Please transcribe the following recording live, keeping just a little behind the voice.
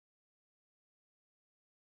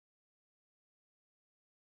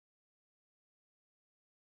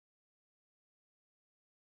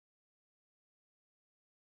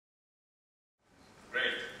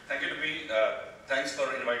Thanks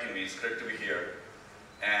for inviting me. It's great to be here.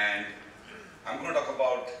 And I'm going to talk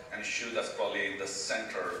about an issue that's probably the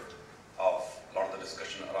center of a lot of the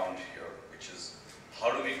discussion around here, which is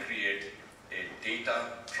how do we create a data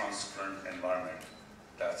transparent environment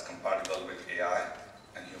that's compatible with AI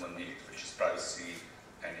and human needs, which is privacy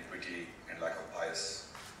and equity and lack of bias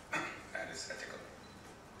and is ethical.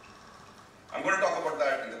 I'm going to talk about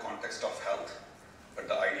that in the context of health, but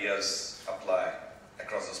the ideas apply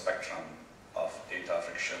across the spectrum of data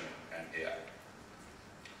friction and AI.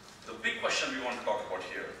 The big question we want to talk about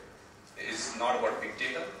here is not about big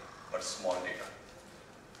data, but small data.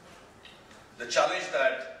 The challenge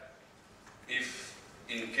that if,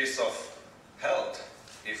 in case of health,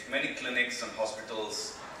 if many clinics and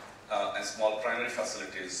hospitals and small primary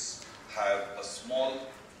facilities have a small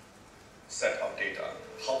set of data,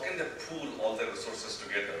 how can they pool all their resources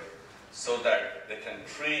together so that they can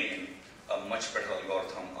train a much better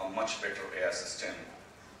algorithm, a much better AI system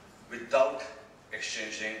without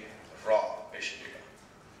exchanging raw patient data?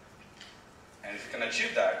 And if you can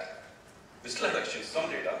achieve that, we still have to exchange some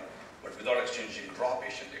data, but without exchanging raw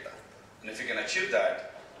patient data. And if you can achieve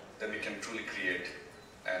that, then we can truly create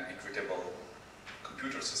an equitable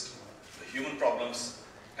computer system. The human problems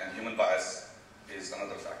and human bias is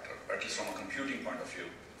another factor, but at least from a computing point of view,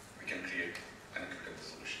 we can create an equitable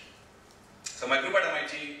solution. So my group at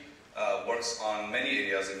MIT works on many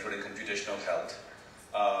areas, including computational health.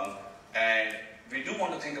 And we do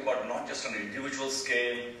want to think about not just an individual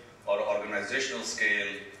scale or organizational scale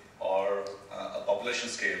or a population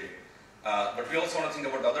scale, but we also want to think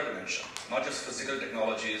about the other dimension, not just physical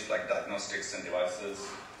technologies like diagnostics and devices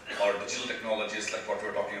or digital technologies like what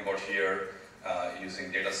we're talking about here,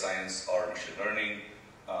 using data science or machine learning,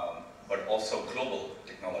 but also global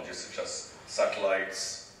technologies such as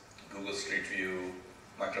satellites, Google Street View,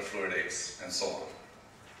 microfluidics, and so on,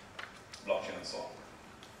 blockchain and so on.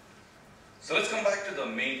 So let's come back to the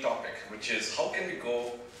main topic, which is how can we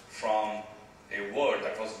go from a world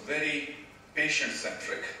that was very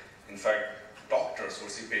patient-centric. In fact, doctors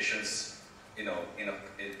would see patients, in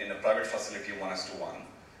a private facility 1:1.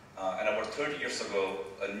 And about 30 years ago,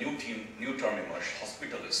 a new term emerged,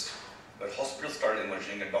 hospitalist, where hospitals started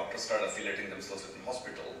emerging and doctors started affiliating themselves with the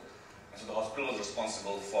hospital. And so the hospital was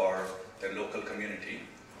responsible for their local community,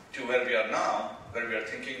 to where we are now, where we are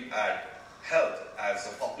thinking at health as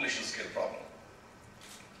a population scale problem.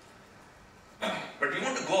 But we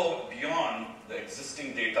want to go beyond the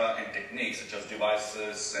existing data and techniques such as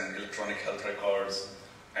devices and electronic health records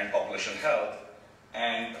and population health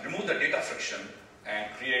and remove the data friction and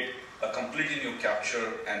create a completely new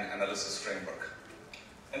capture and analysis framework.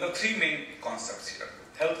 And the three main concepts here: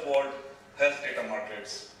 health world, health data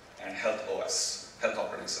markets, and health OS, health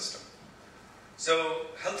operating system. So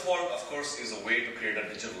health world, of course, is a way to create a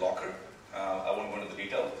digital locker. I won't go into the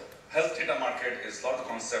detail. Health data market is a lot of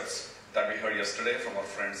concepts that we heard yesterday from our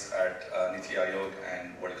friends at Niti Aayog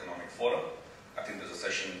and World Economic Forum. I think there's a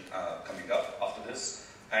session coming up after this.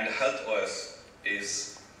 And health OS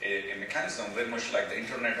is a mechanism very much like the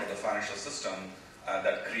internet or the financial system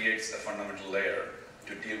that creates a fundamental layer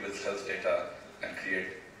to deal with health data and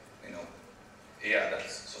create, AI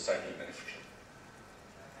that's societally beneficial.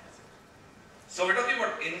 So we're talking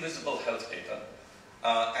about invisible health data.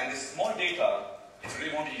 And this small data, if we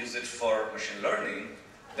really want to use it for machine learning,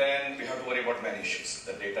 then we have to worry about many issues.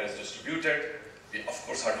 The data is distributed. We, of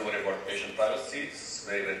course, have to worry about patient privacy. It's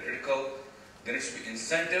very, very critical. There needs to be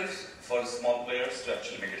incentives for small players to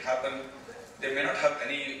actually make it happen. They may not have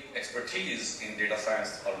any expertise in data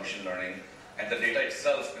science or machine learning, and the data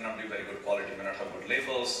itself may not be very good quality, may not have good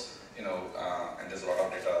labels, and there's a lot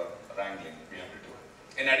of data wrangling we have to do.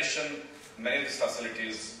 In addition, many of these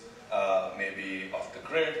facilities may be off the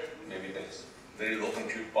grid, maybe there's very low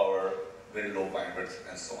compute power, very low bandwidth,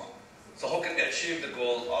 and so on. So how can we achieve the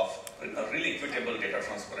goal of a really equitable data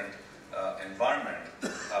transparent environment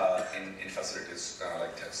in facilities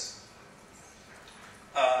like this?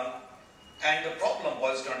 And the problem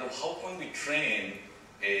boils down to how can we train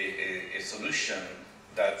a solution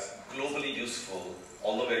that's globally useful,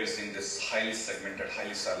 although we're using this highly segmented,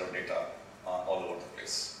 highly siloed data all over the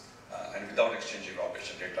place, and without exchanging raw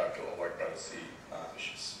patient data to avoid privacy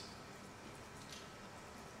issues.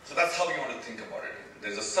 So that's how we want to think about it.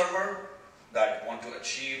 There's a server that want to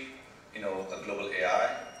achieve, a global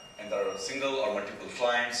AI, and there are single or multiple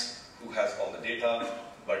clients who has all the data,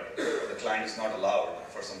 but the client is not allowed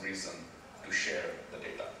for some reason to share the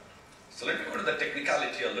data. So let me go to the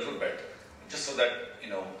technicality a little bit, just so that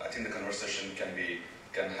I think the conversation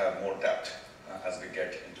can have more depth as we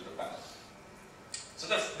get into the panel. So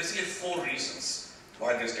there's basically 4 reasons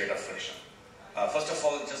why there's data friction. First of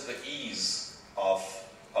all, just the ease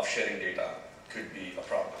of sharing data could be a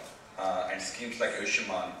problem. And schemes like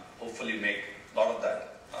Yoshiman hopefully make a lot of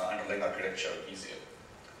that underlying architecture easier.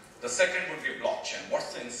 The second would be blockchain.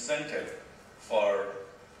 What's the incentive for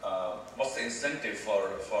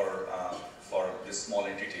these small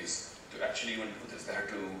entities to actually even do this? They have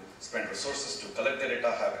to spend resources to collect their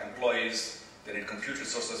data, have employees, they need compute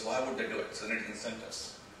resources. Why would they do it? So they need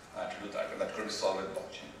incentives to do that, and that could be solved with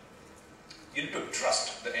blockchain. You need to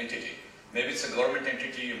trust the entity. Maybe it's a government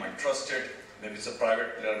entity, you might trust it. Maybe it's a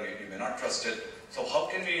private player, you may not trust it. So how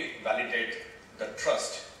can we validate the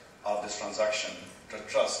trust of this transaction, the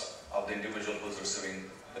trust of the individual who's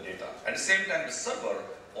receiving the data? At the same time, the server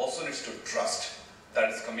also needs to trust that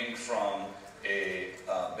it's coming from a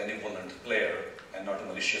benevolent player and not a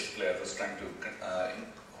malicious player who's trying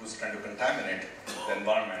to contaminate the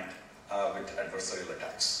environment with adversarial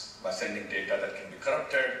attacks by sending data that can be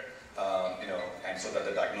corrupted, and so that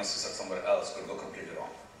the diagnosis at somewhere else could go completely wrong.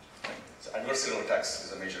 So adversarial attacks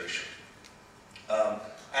is a major issue.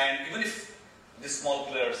 And even if these small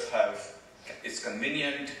players it's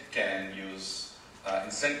convenient, can use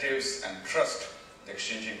incentives and trust the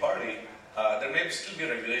exchanging party, there may still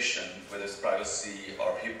be regulation, whether it's privacy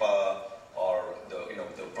or HIPAA or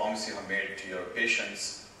the promise you have made to your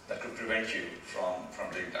patients that could prevent you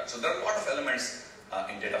from doing that. So there are a lot of elements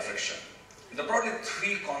in data friction. There are probably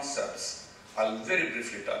three concepts I'll very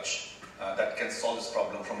briefly touch that can solve this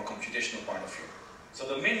problem from a computational point of view. So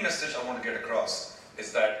the main message I want to get across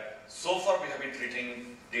is that so far we have been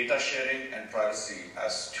treating data sharing and privacy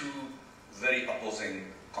as two very opposing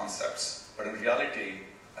concepts. But in reality,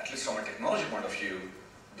 at least from a technology point of view,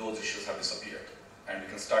 those issues have disappeared. And we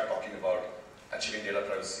can start talking about achieving data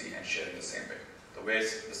privacy and sharing the same way.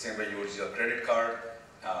 The same way you would use your credit card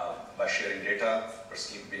by sharing data, but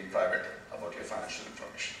still being private about your financial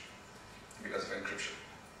information because of encryption.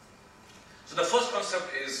 So the first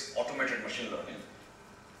concept is automated machine learning.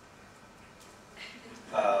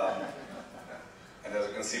 And as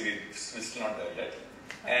you can see, we're still not there yet.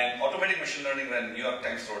 And automatic machine learning, when New York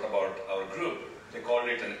Times wrote about our group, they called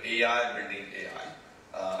it an AI building AI.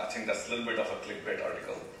 I think that's a little bit of a clickbait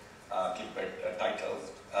article, clickbait title.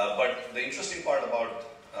 But the interesting part about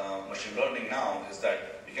machine learning now is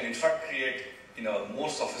that you can in fact create more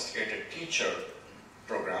sophisticated teacher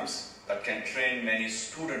programs that can train many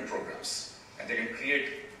student programs. And they can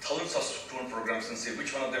create thousands of student programs and see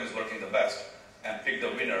which one of them is working the best and pick the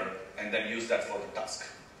winner and then use that for the task.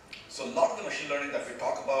 So a lot of the machine learning that we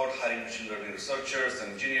talk about, hiring machine learning researchers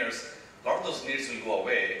and engineers, a lot of those needs will go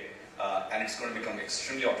away and it's going to become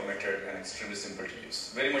extremely automated and extremely simple to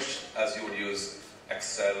use. Very much as you would use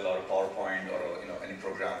Excel or PowerPoint or any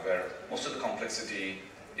program where most of the complexity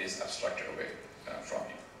is abstracted away from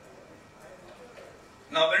you.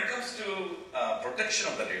 Now, when it comes to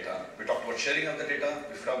protection of the data, we talked about sharing of the data,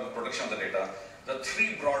 we talked about protection of the data. The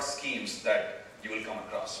three broad schemes that you will come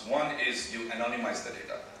across. One is you anonymize the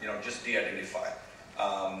data, just de-identify.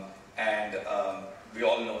 We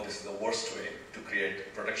all know this is the worst way to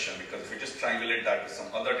create protection because if you just triangulate that with some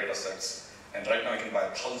other data sets, and right now you can buy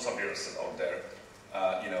thousands of data sets out there,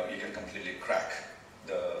 you can completely crack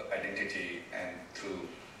the identity and through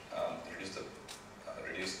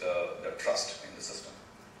reduce the trust in the system.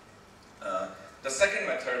 The second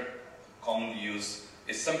method commonly used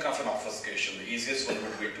is some kind of an obfuscation. The easiest one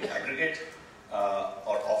would be to aggregate,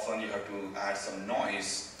 or often you have to add some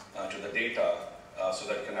noise to the data so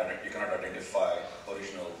that you cannot identify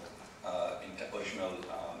original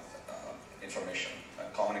information.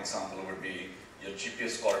 A common example would be your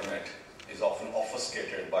GPS coordinate is often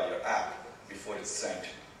obfuscated by your app before it's sent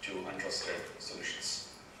to untrusted solutions,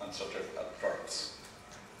 untrusted products.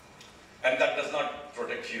 And that does not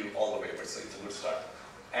protect you all the way, but it's a good start.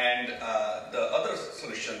 And the other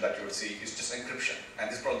solution that you would see is just encryption. And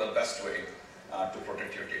this is probably the best way to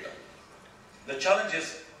protect your data. The challenge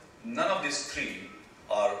is none of these three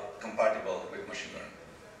are compatible with machine learning.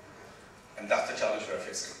 And that's the challenge we're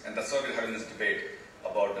facing. And that's why we're having this debate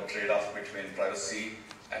about the trade-off between privacy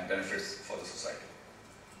and benefits for the society.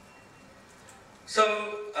 So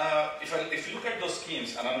if you look at those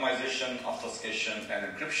schemes, anonymization, obfuscation, and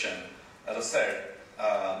encryption, as I said,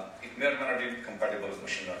 it may or may not be compatible with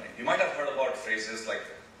machine learning. You might have heard about phrases like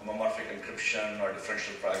homomorphic encryption or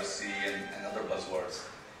differential privacy and other buzzwords.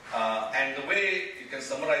 And the way you can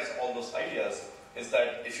summarize all those ideas is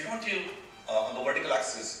that if you want to, on the vertical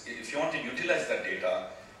axis, if you want to utilize that data,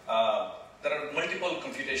 there are multiple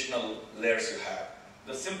computational layers you have.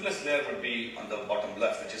 The simplest layer would be on the bottom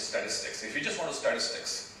left, which is statistics. If you just want to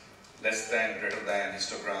statistics, less than, greater than,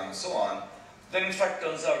 histogram, and so on, then in fact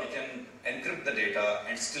turns out you can encrypt the data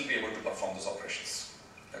and still be able to perform those operations.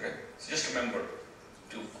 Okay? So just remember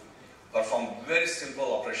to perform very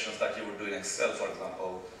simple operations that you would do in Excel, for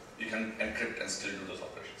example, you can encrypt and still do those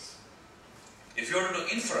operations. If you were to do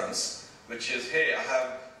inference, which is, hey, I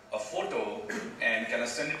have a photo and can I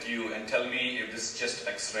send it to you and tell me if this chest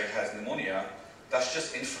x-ray has pneumonia, that's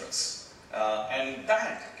just inference. And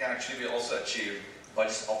that can actually be also achieved by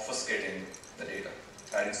just obfuscating the data,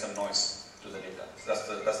 adding some noise to the data.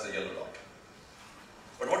 So that's the yellow dot.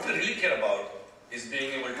 But what we really care about is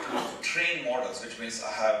being able to train models, which means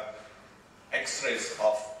I have x-rays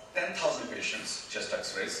of 10,000 patients, chest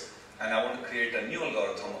x-rays, and I want to create a new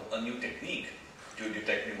algorithm, a new technique to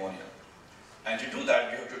detect pneumonia. And to do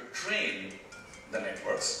that, we have to train the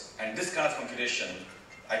networks, and this kind of computation,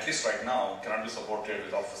 at least right now, cannot be supported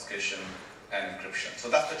with obfuscation and encryption. So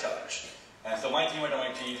that's the challenge. And so my team at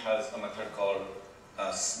MIT has a method called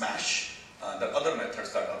SMASH. There are other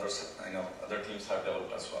methods that other teams have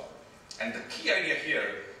developed as well. And the key idea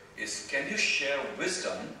here is, can you share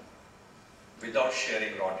wisdom without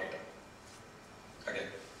sharing raw data? Again,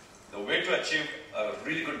 the way to achieve a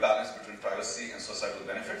really good balance between privacy and societal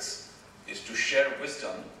benefits is to share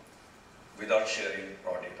wisdom without sharing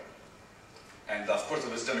raw data. And of course,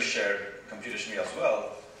 the wisdom is shared computationally as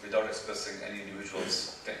well without expressing any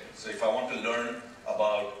individual's thing. So if I want to learn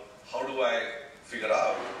about how do I figure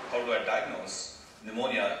out, how do I diagnose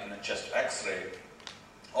pneumonia in a chest x-ray,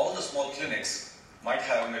 all the small clinics might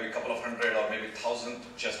have maybe a couple of hundred or maybe 1,000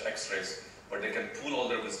 chest x-rays, but they can pool all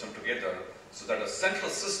their wisdom together so that a central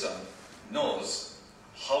system knows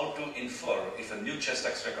how to infer if a new chest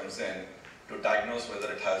x-ray comes in to diagnose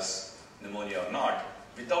whether it has pneumonia or not,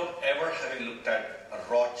 without ever having looked at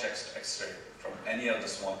a raw chest x-ray from any of the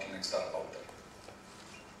small clinics that are out there.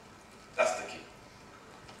 That's the key.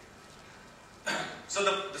 So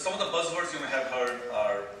some of the buzzwords you may have heard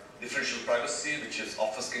are differential privacy, which is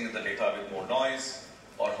obfuscating the data with more noise,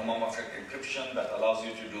 or homomorphic encryption that allows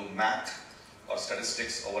you to do math or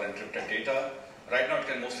statistics over encrypted data. Right now it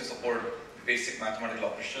can mostly support basic mathematical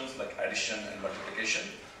operations like addition and multiplication,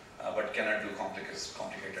 but cannot do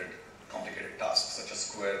complicated tasks such as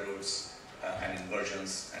square roots and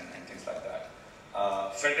inversions and things like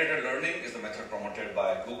that. Federated learning is the method promoted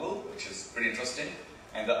by Google, which is pretty interesting.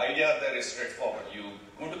 And the idea there is straightforward. You're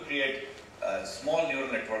going to create small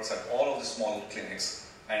neural networks at all of the small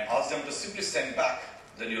clinics and ask them to simply send back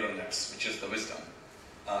the neural nets, which is the wisdom,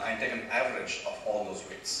 and take an average of all those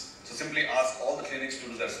weights. So simply ask all the clinics to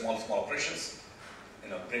do their small operations,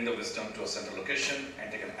 bring the wisdom to a central location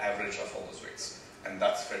and take an average of all those weights. And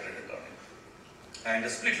that's federated learning. And the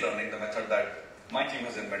split learning, the method that my team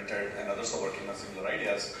has invented and others are working on similar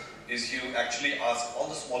ideas, is you actually ask all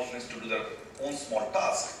the small clinics to do their own small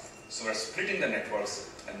task. So we're splitting the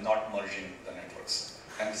networks and not merging the networks.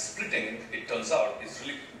 And the splitting, it turns out, is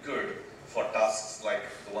really good for tasks like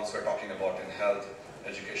the ones we're talking about in health,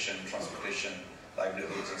 education, transportation,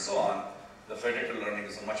 livelihoods, and so on. The federated learning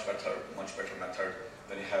is a much better method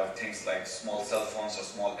when you have things like small cell phones or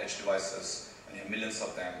small edge devices, and you have millions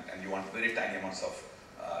of them, and you want very tiny amounts of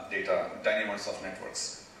data, tiny amounts of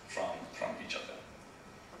networks from each of them.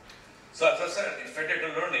 So as I said, in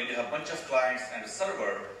federated learning, you have a bunch of clients and a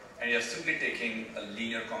server, and you're simply taking a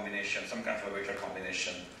linear combination, some kind of a weighted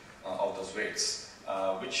combination of those weights,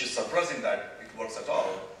 which is surprising that it works at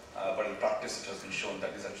all, but in practice it has been shown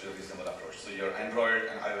that is actually a reasonable approach. So your Android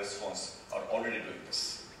and iOS phones are already doing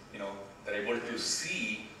this. They're able to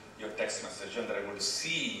see your text message and they're able to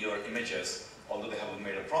see your images, although they haven't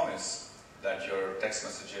made a promise that your text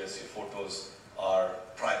messages, your photos are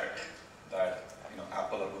private, that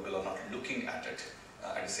Apple or Google are not looking at it.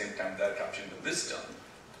 At the same time, they're capturing the wisdom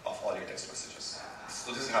of all your text messages.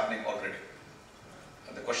 So this is happening already.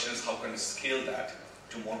 And the question is, how can we scale that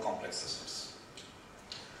to more complex systems?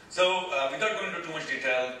 So without going into too much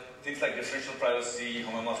detail, things like differential privacy,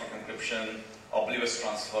 homomorphic encryption, oblivious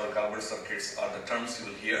transfer, garbled circuits are the terms you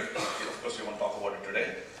will hear. Of course, we won't talk about it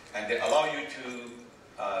today. And they allow you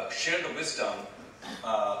to share the wisdom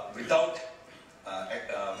without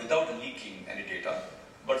leaking any data.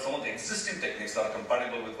 But some of the existing techniques that are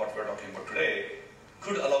compatible with what we're talking about today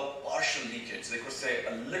could allow partial leakage. They could say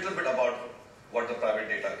a little bit about what the private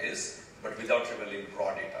data is, but without revealing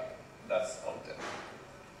raw data that's out there.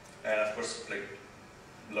 And of course, split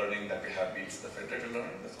learning that we have beats the federated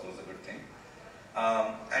learning. That's always a good thing.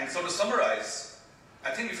 And so to summarize,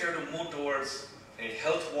 I think if you have to move towards a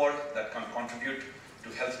health world that can contribute to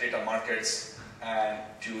health data markets and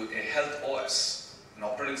to a health OS, an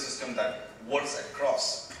operating system that works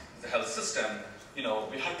across the health system,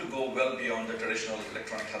 we have to go well beyond the traditional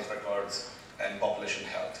electronic health records and population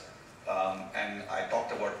health. And I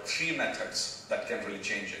talked about 3 methods that can really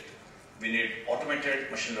change it. We need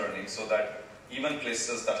automated machine learning so that even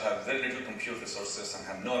places that have very little compute resources and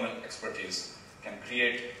have no expertise can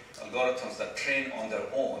create algorithms that train on their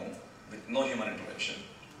own with no human intervention.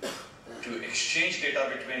 To exchange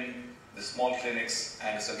data between the small clinics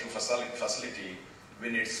and the central facility, we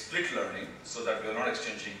need split learning so that we are not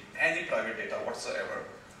exchanging any private data whatsoever.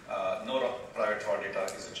 No private raw data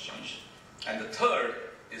is exchanged. And the third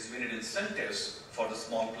is we need incentives for the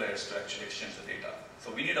small players to actually exchange the data.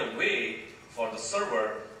 So we need a way for the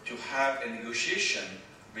server to have a negotiation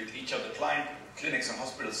with each of the client clinics and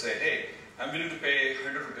hospitals, say, hey, I'm willing to pay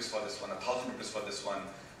 100 rupees for this one, 1,000 rupees for this one,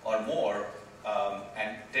 or more,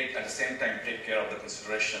 and at the same time take care of the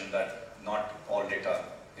consideration that not all data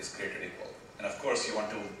is created equal. And of course, you want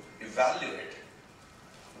to evaluate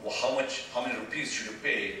how many rupees should you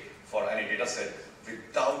pay for any data set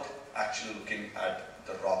without actually looking at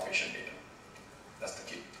the raw patient data. That's the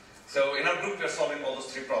key. So in our group, we are solving all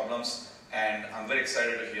those three problems, and I'm very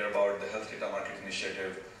excited to hear about the Health Data Market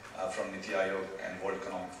Initiative from NITI Aayog and World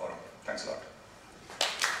Economic Forum.